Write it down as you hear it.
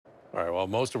All right, well,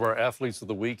 most of our athletes of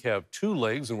the week have 2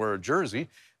 legs and wear a jersey.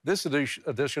 This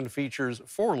edition features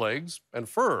 4 legs and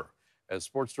fur, as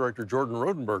sports director Jordan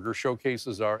Rodenberger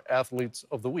showcases our athletes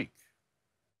of the week.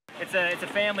 It's a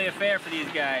family affair for these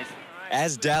guys.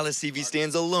 As Dallas Seavey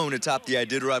stands alone atop the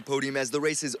Iditarod podium as the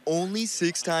race's only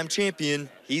 6-time champion,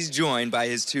 he's joined by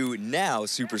his 2 now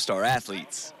superstar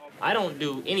athletes. I don't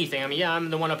do anything. I mean, yeah,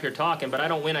 I'm the one up here talking, but I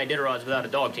don't win Iditarods without a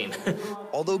dog team.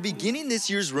 Although beginning this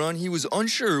year's run, he was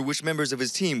unsure which members of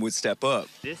his team would step up.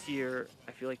 This year,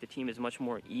 I feel like the team is much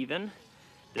more even.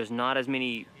 There's not as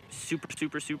many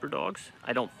super dogs,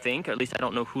 I don't think. Or at least I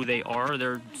don't know who they are.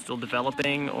 They're still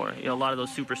developing, or a lot of those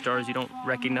superstars, you don't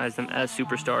recognize them as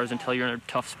superstars until you're in a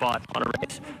tough spot on a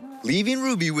race. Leaving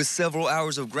Ruby with several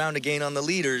hours of ground to gain on the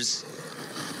leaders,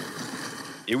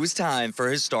 it was time for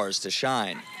his stars to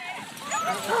shine.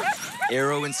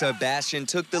 Aero and Sebastian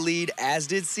took the lead, as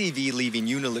did Seavey, leaving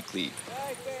unilically.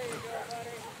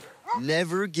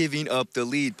 Never giving up the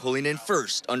lead, pulling in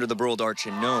first under the World Arch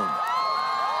and Gnome.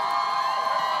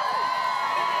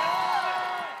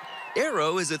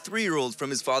 Aero is a 3-year-old from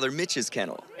his father Mitch's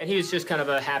kennel. And he was just kind of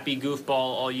a happy goofball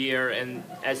all year, and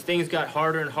as things got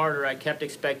harder and harder, I kept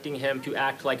expecting him to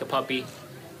act like a puppy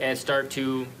and start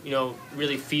to,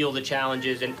 really feel the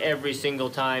challenges, and every single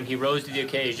time he rose to the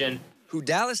occasion. Who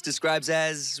Dallas describes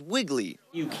as wiggly.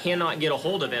 You cannot get a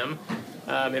hold of him.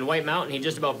 In White Mountain, he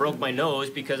just about broke my nose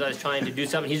because I was trying to do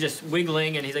something. He's just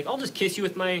wiggling, and he's like, I'll just kiss you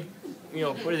with my,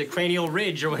 what is it, cranial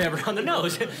ridge or whatever on the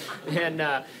nose. And,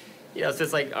 so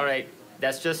it's like, all right,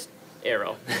 that's just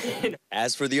Aero.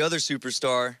 As for the other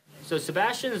superstar. So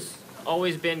Sebastian's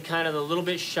always been kind of the little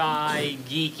bit shy,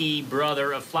 geeky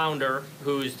brother of Flounder,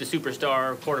 who's the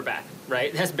superstar quarterback,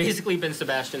 right? That's basically been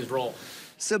Sebastian's role.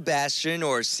 Sebastian,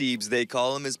 or Seebs they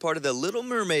call him, is part of the Little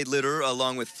Mermaid litter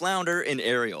along with Flounder and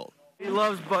Ariel. He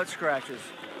loves butt scratches.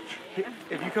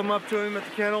 If you come up to him at the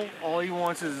kennel, all he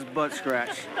wants is his butt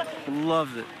scratch. He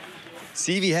loves it.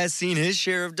 Seavey has seen his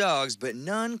share of dogs, but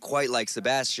none quite like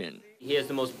Sebastian. He has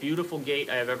the most beautiful gait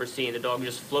I have ever seen. The dog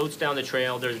just floats down the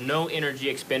trail. There's no energy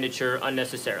expenditure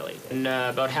unnecessarily. And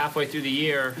about halfway through the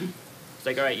year, it's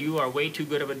like, all right, you are way too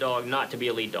good of a dog not to be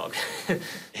a lead dog.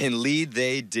 And lead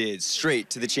they did,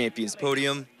 straight to the champions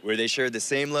podium, where they shared the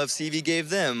same love Seavey gave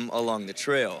them along the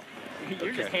trail.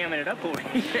 You're just hamming it up over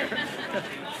here.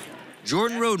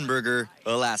 Jordan Rodenberger,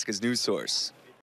 Alaska's news source.